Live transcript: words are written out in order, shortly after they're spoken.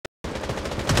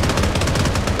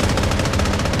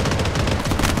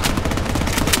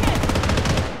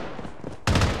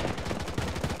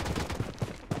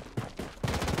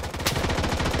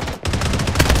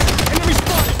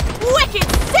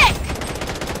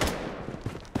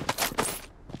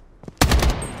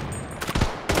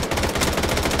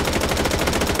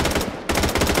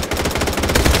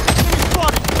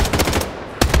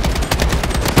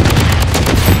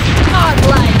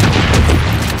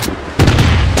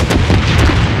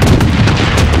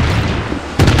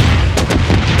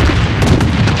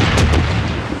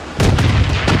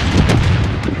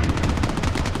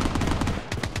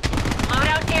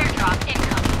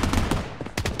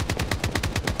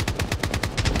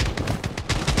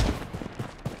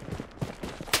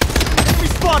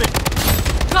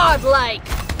Godlike!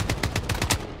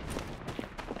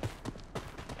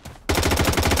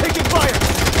 Taking fire!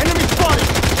 Enemy spotted!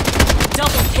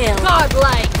 Double kill!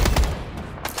 Godlike!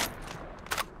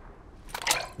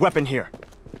 Weapon here.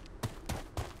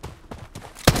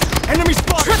 Enemy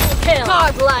spotted! Triple kill!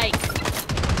 Godlike!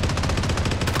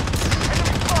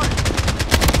 Enemy spotted!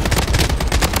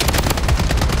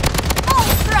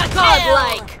 Ultra kill!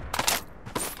 Godlike!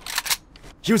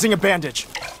 Using a bandage.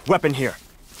 Weapon here.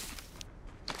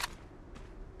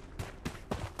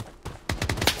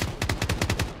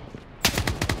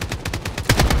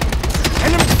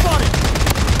 Enemy spotted!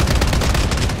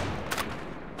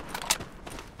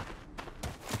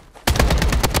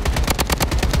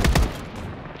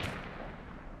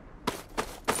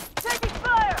 Taking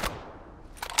fire!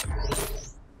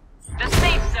 The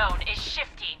safe zone is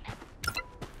shifting.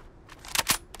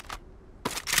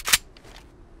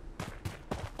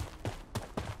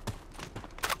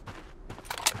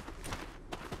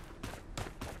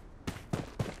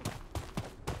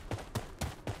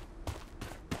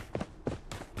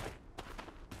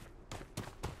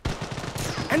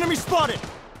 Enemy spotted!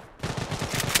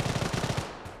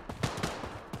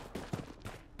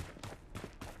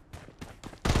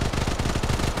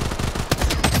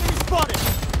 Enemy spotted!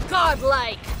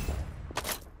 Godlike!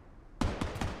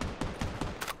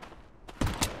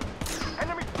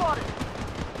 Enemy spotted!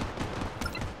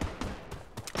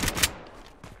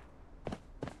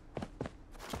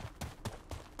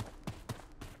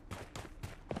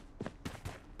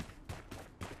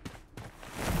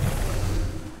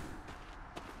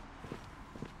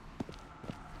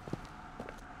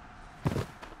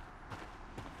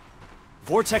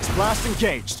 Vortex blast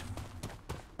engaged.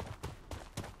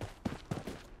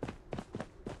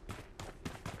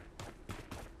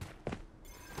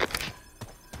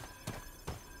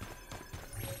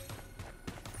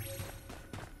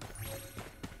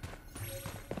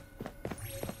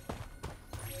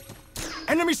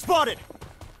 Enemy spotted!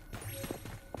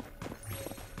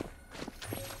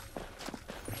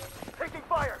 Taking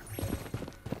fire!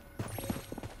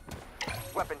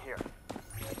 Weapon here.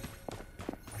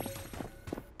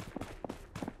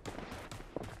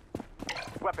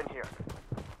 Weapon here.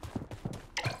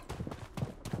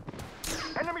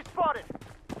 Enemy spotted!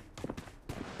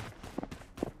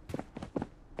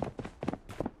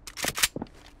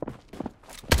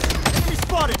 Enemy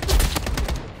spotted!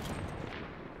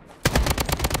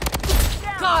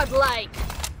 Godlike!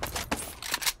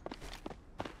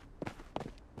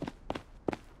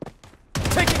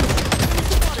 Taking enemy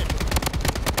spotted!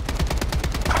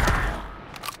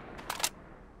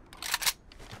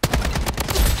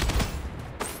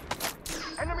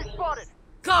 Enemy spotted!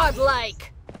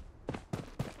 Godlike!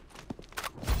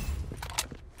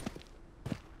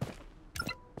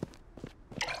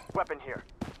 Weapon here.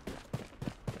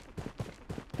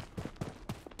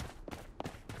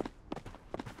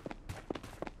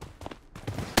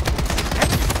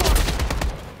 Enemy spotted!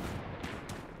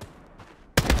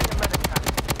 Taking a medic pack.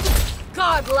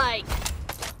 Godlike!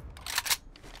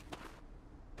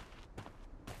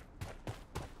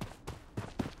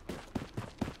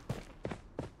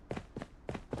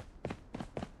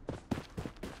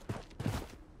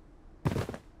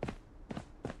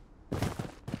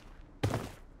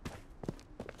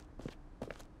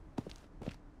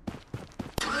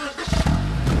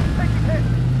 Taking hit!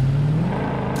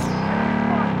 Enemy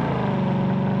spotted!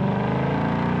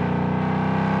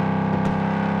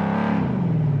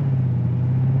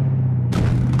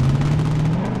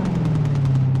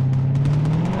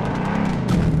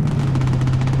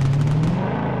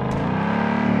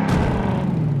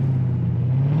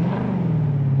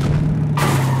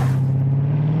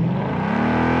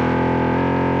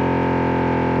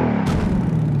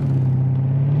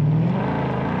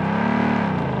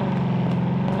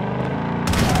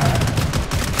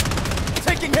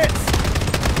 Taking hits!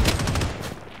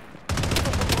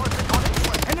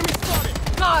 Enemy spotted!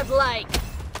 Godlike!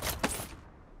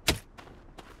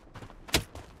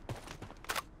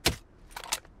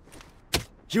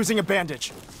 Using a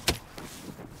bandage.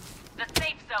 The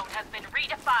safe zone has been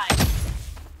redefined.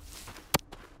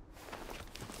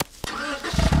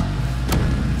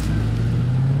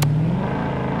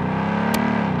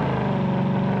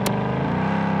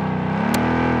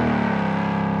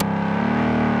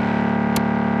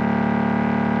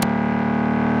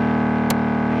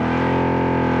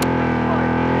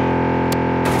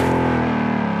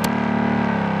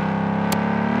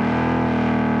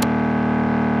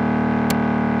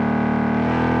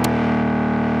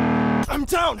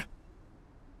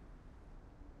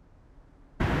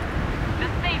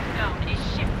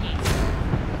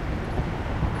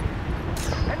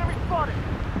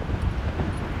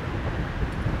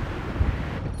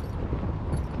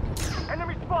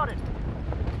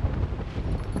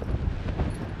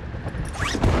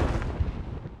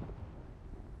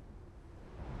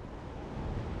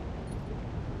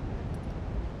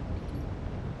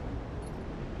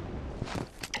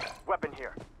 Weapon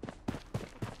here.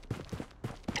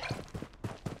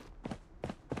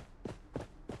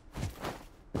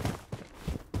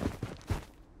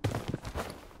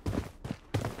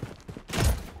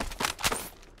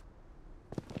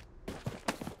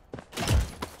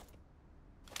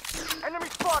 Enemy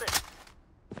spotted!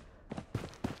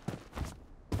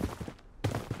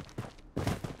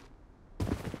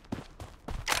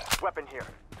 Weapon here.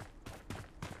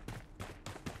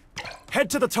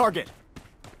 Head to the target.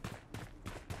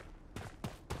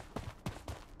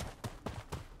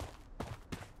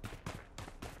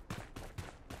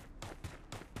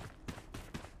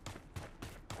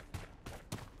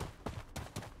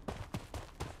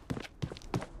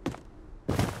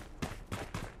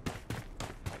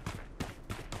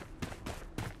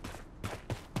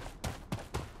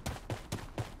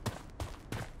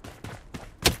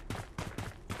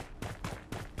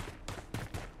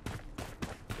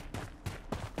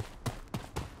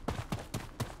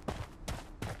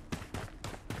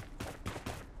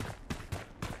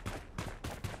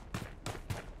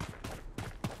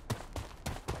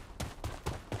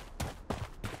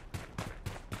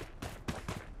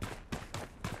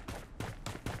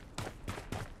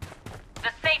 The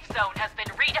safe zone has been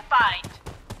redefined.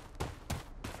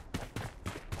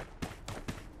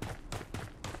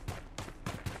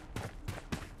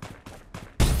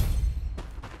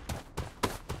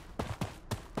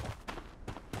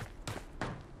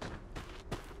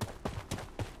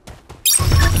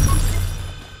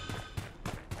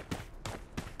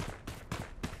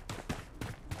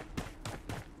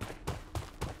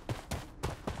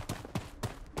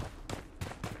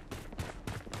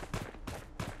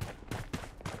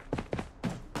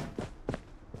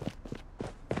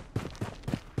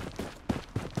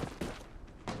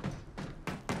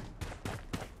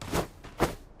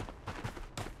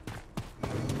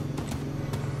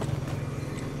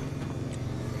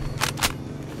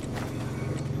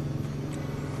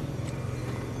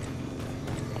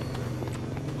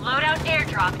 Loadout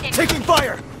airdrop in. Taking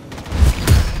fire!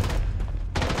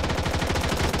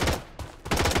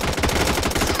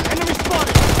 Enemy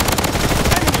spotted!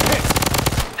 Enemy hit!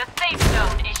 The safe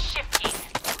zone is shifting.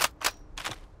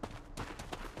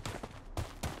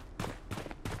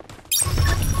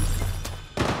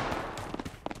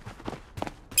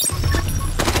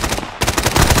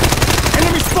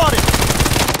 Enemy spotted!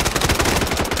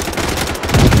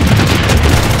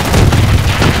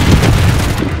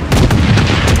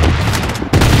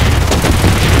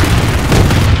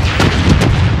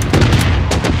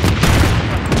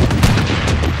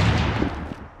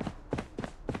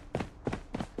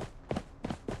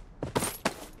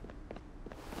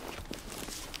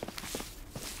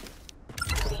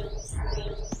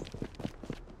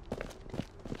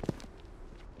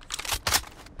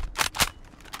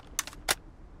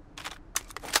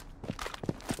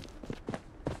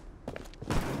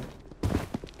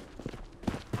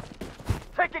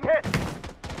 Taking hit!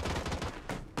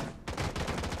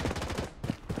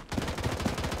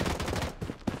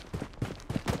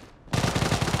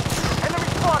 Enemy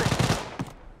spotted!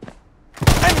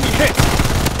 Enemy hit!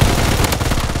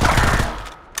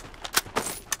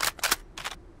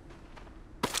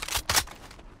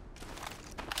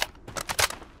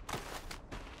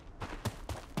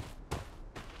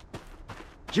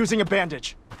 Using a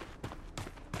bandage.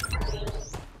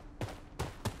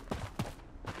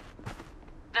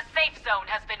 The safe zone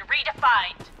has been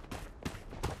redefined.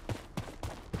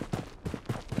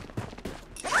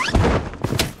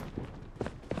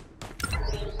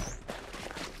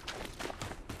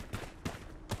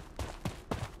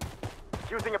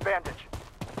 Using a bandage.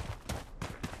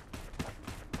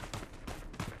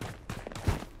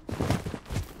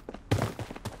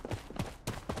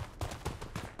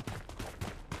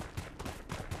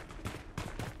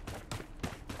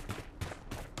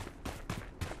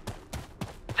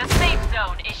 The safe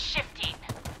zone is shifting.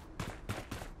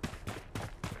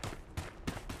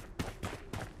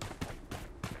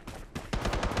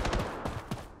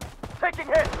 Taking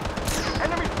hit!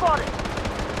 Enemy spotted!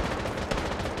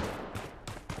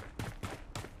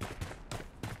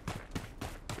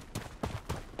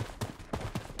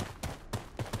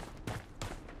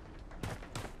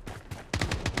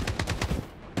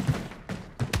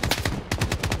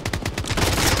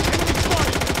 Enemy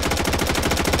spotted!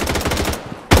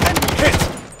 Enemy hit!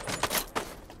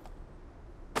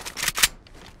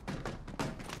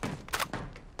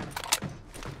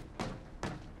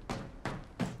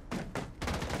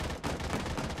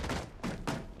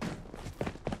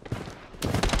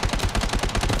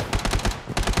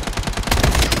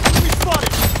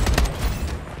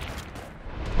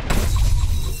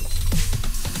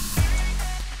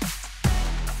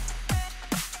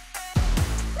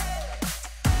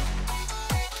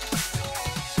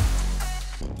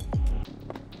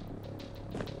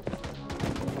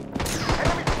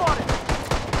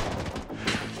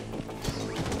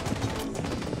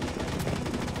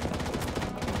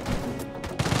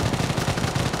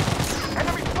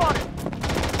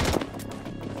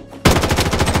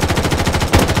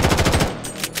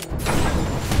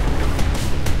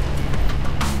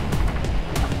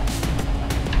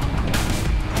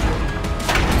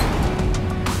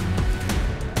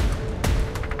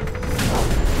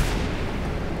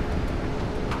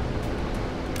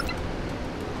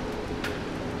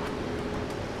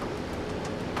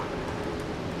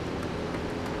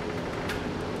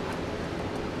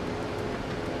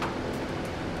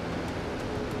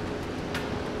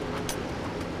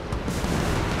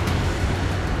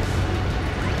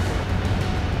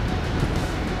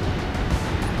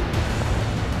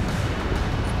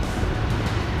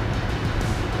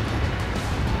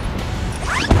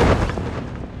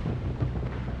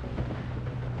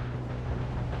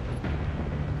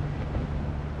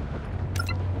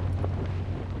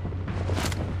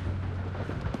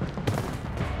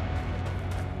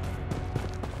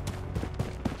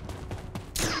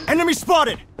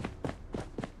 spotted!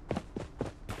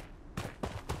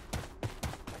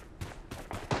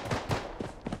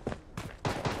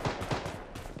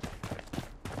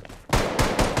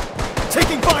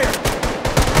 Taking fire!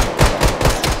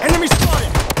 Enemy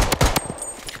spotted!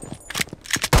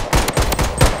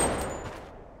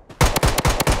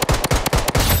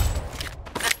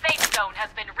 The safe zone has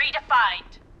been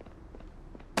redefined.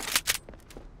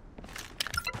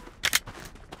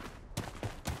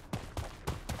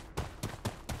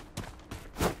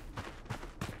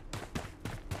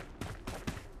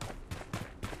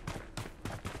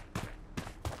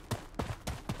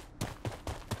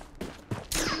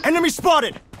 Enemy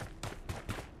spotted!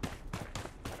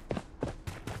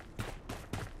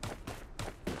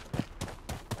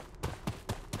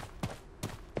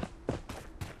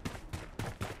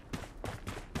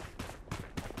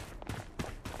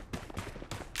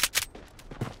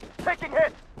 Taking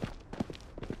hit!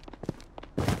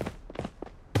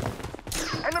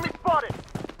 Enemy spotted!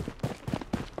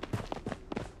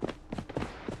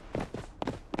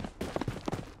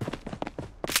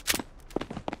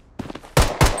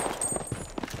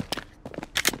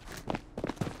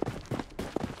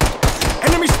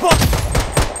 Enemy spotted!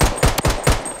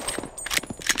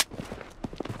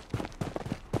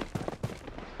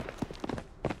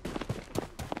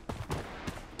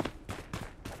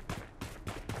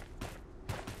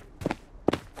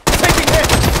 Taking hit!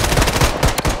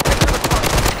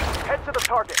 Head to the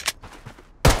target.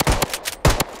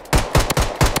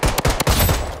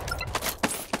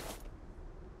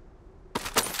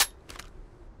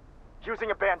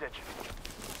 Using a bandage.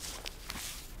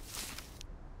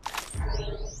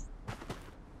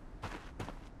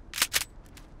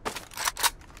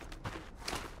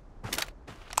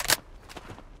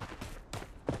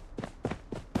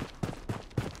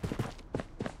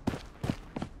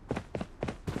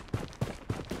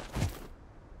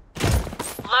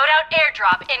 Loadout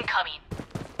airdrop incoming.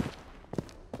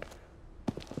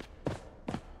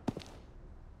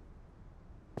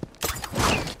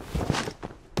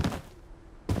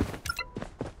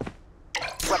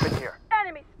 Weapon here.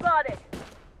 Enemy spotted.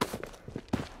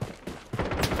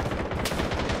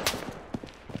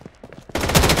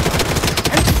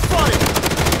 Enemy spotted!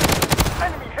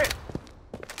 Enemy hit!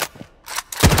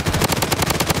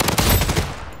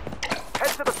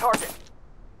 Head to the target.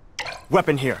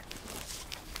 Weapon here.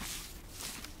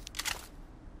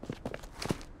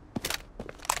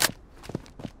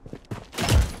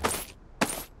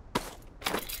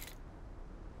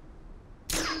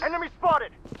 Enemy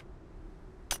spotted!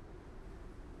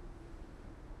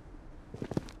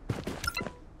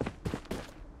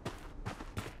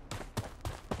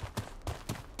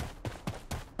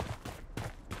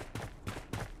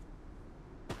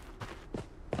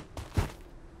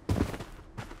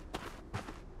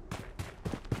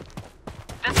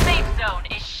 The safe zone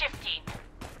is shifting.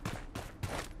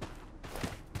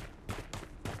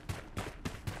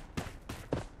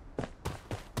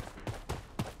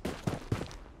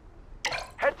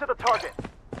 Head to the target.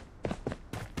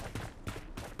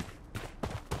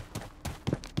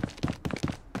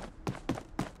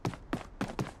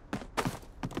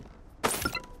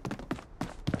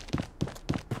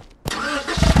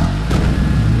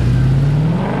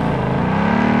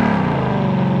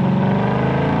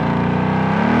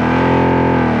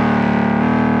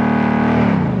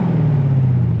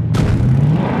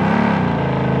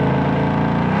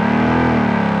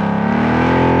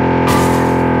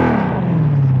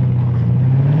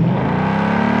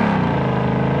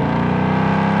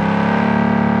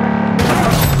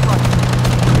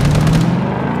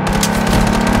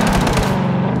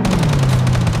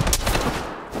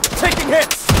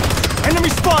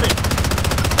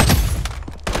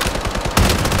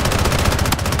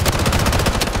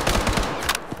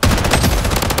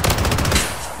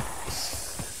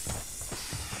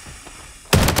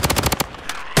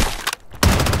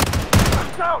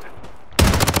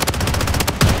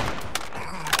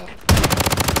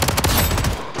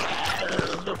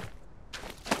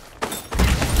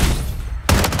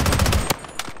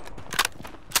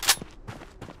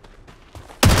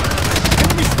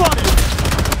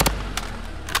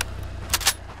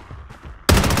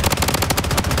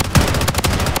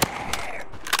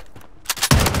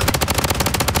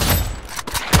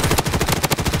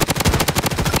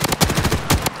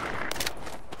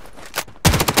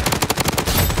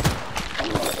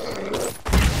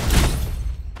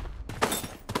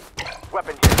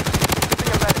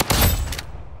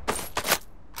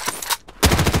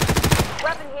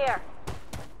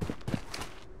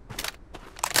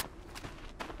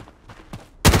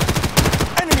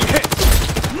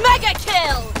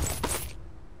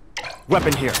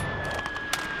 Weapon here.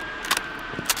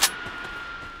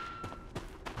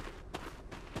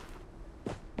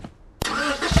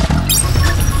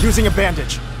 Using a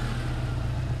bandage.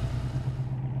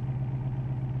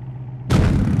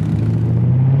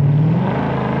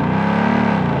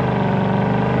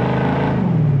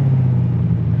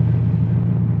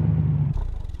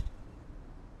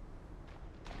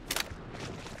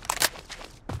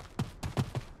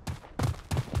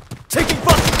 Taking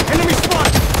fire! Enemy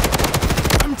spot!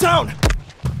 I'm down!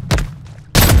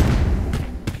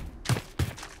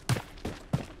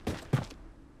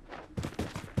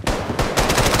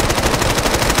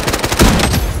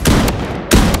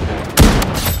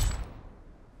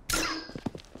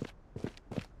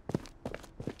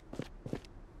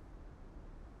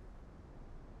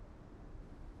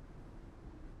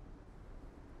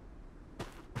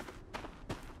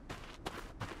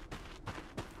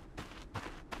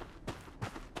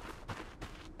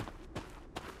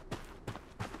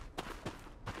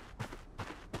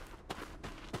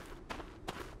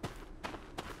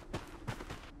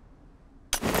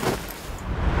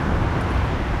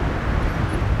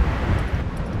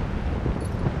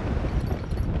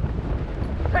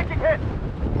 Taking hit!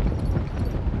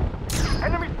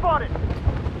 Enemy spotted!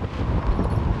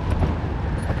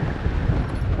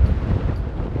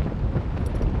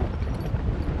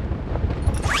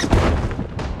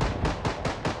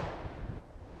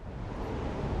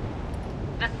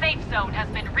 The safe zone has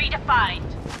been redefined.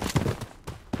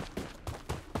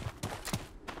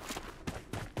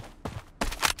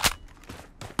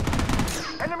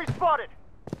 Enemy spotted!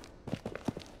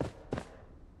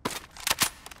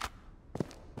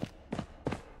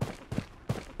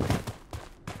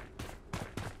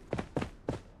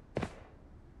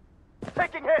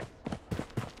 Taking hit!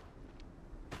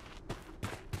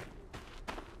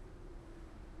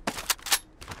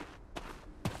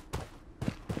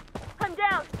 I'm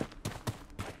down.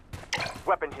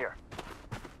 Weapon here.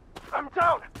 I'm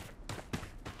down!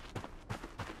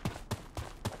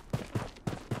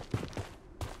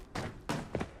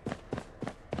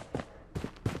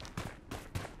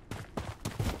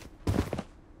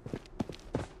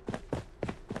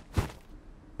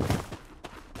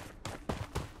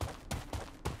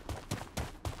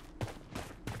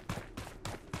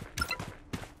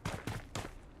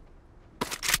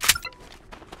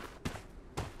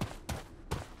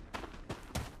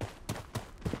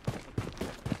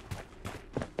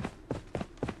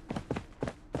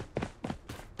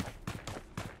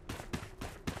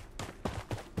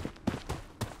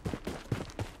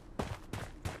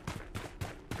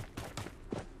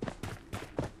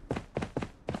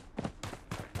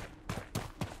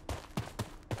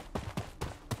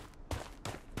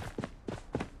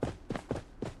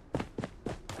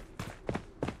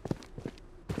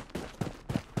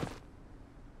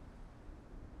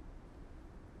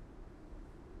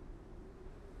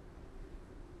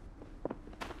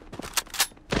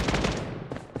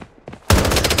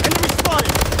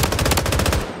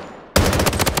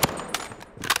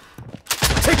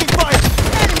 Taking fire!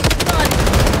 Enemy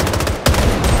spotted.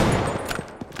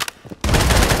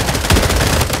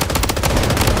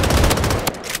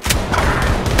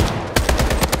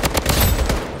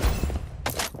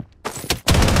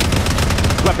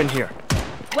 Weapon here.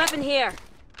 Weapon here.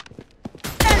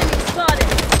 Enemy spotted.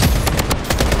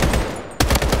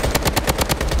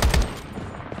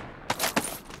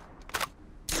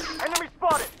 Enemy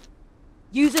spotted!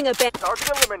 Using a band.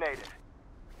 Target eliminated.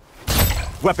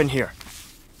 Weapon here.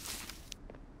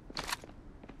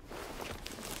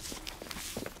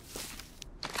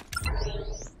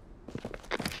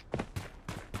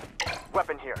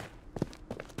 Weapon here.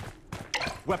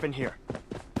 Weapon here.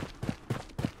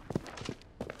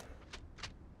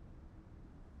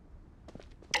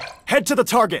 Head to the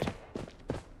target.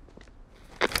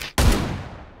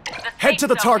 Head to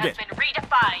the target. Has been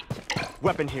redefined.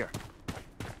 Weapon here.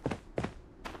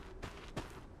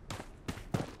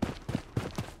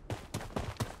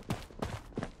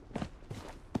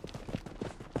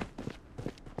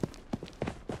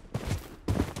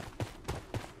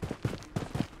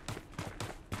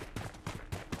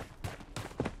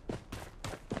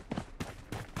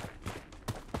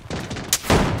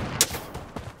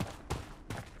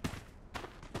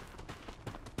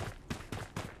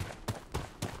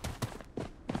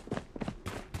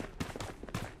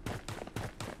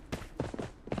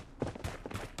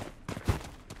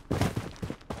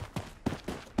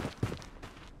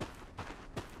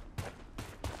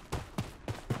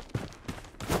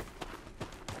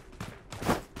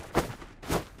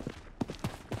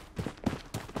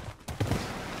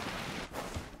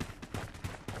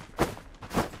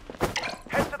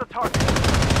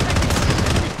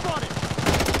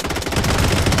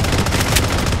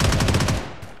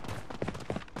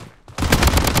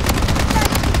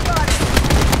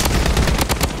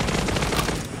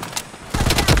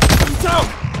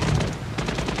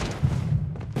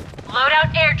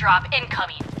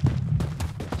 incoming.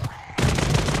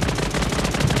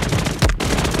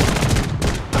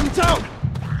 I'm down!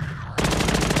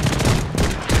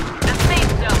 The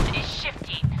safe zone is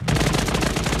shifting.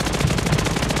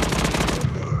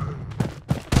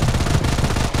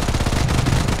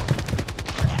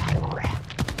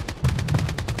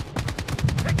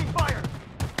 Taking fire!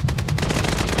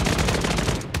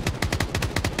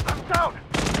 I'm down!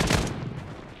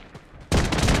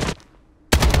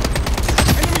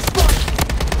 Enemy spotted!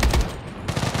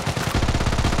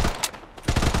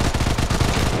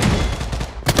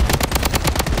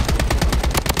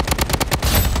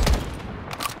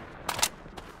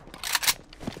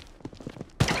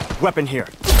 Weapon here.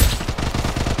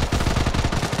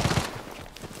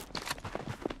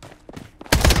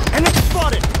 Enemy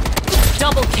spotted!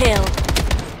 Double kill.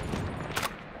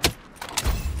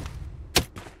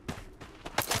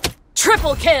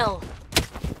 Triple kill.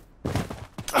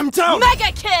 I'm down!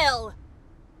 Mega kill.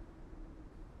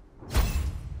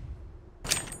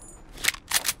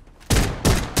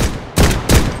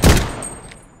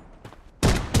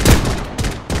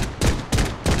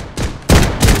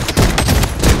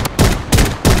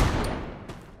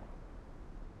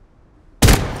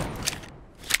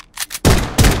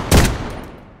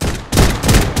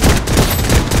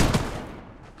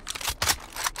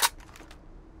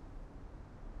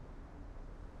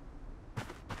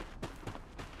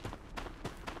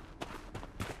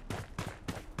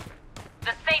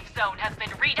 The safe zone has been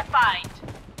redefined.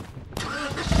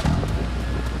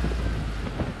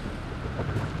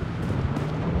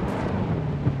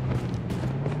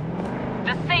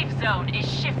 The safe zone is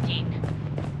shifting.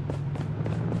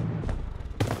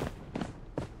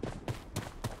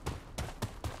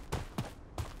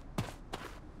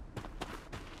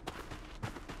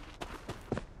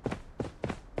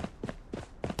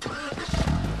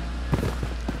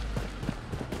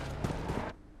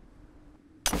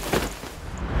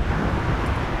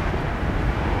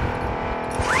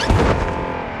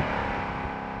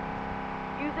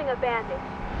 Using a bandage.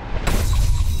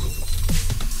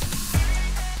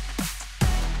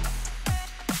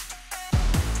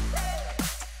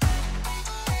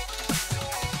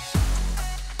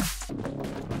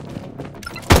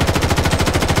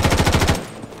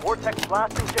 Vortex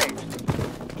blast engaged.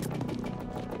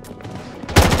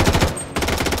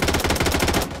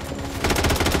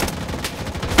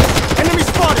 Enemy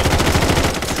spotted!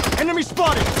 Enemy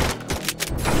spotted!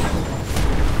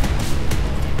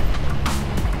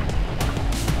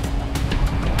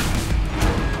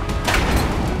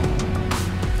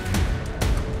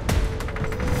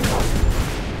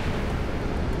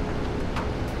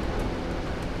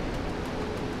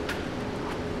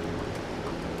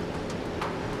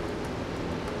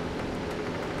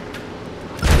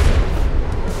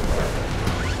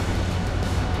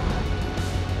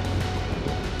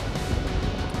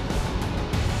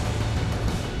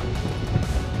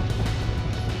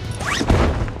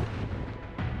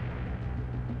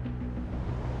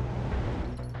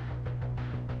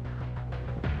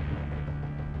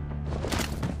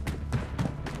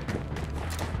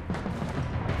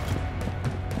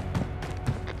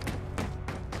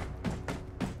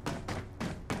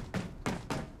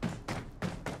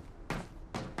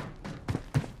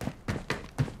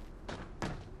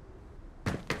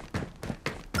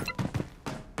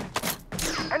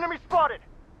 Enemy spotted!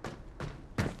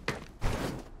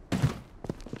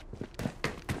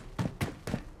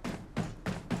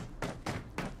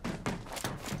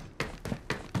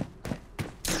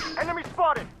 Enemy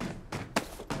spotted!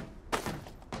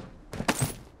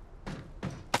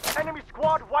 Enemy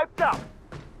squad wiped out!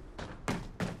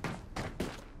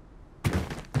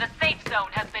 The safe zone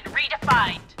has been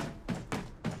redefined.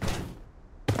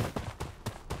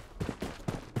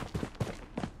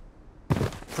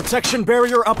 Protection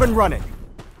barrier up and running.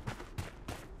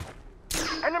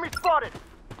 Enemy spotted!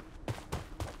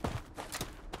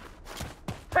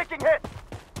 Taking hit!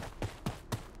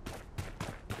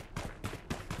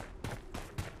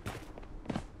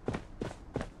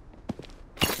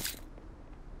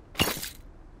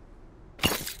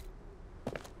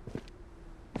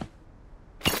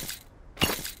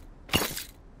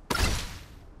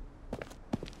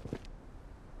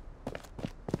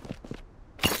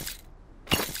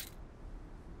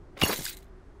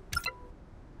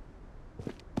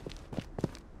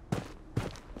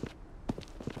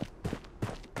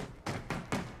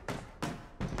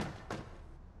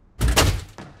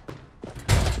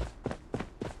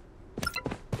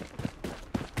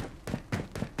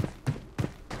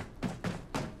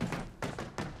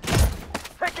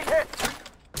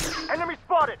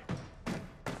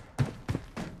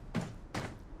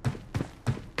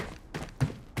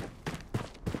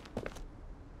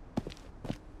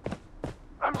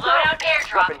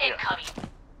 drop weapon here. incoming.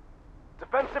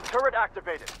 Defensive turret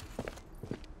activated.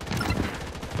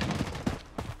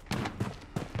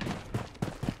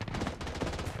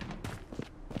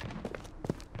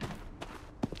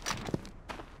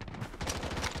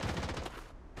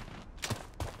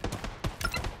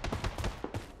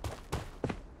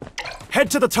 Head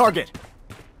to the target.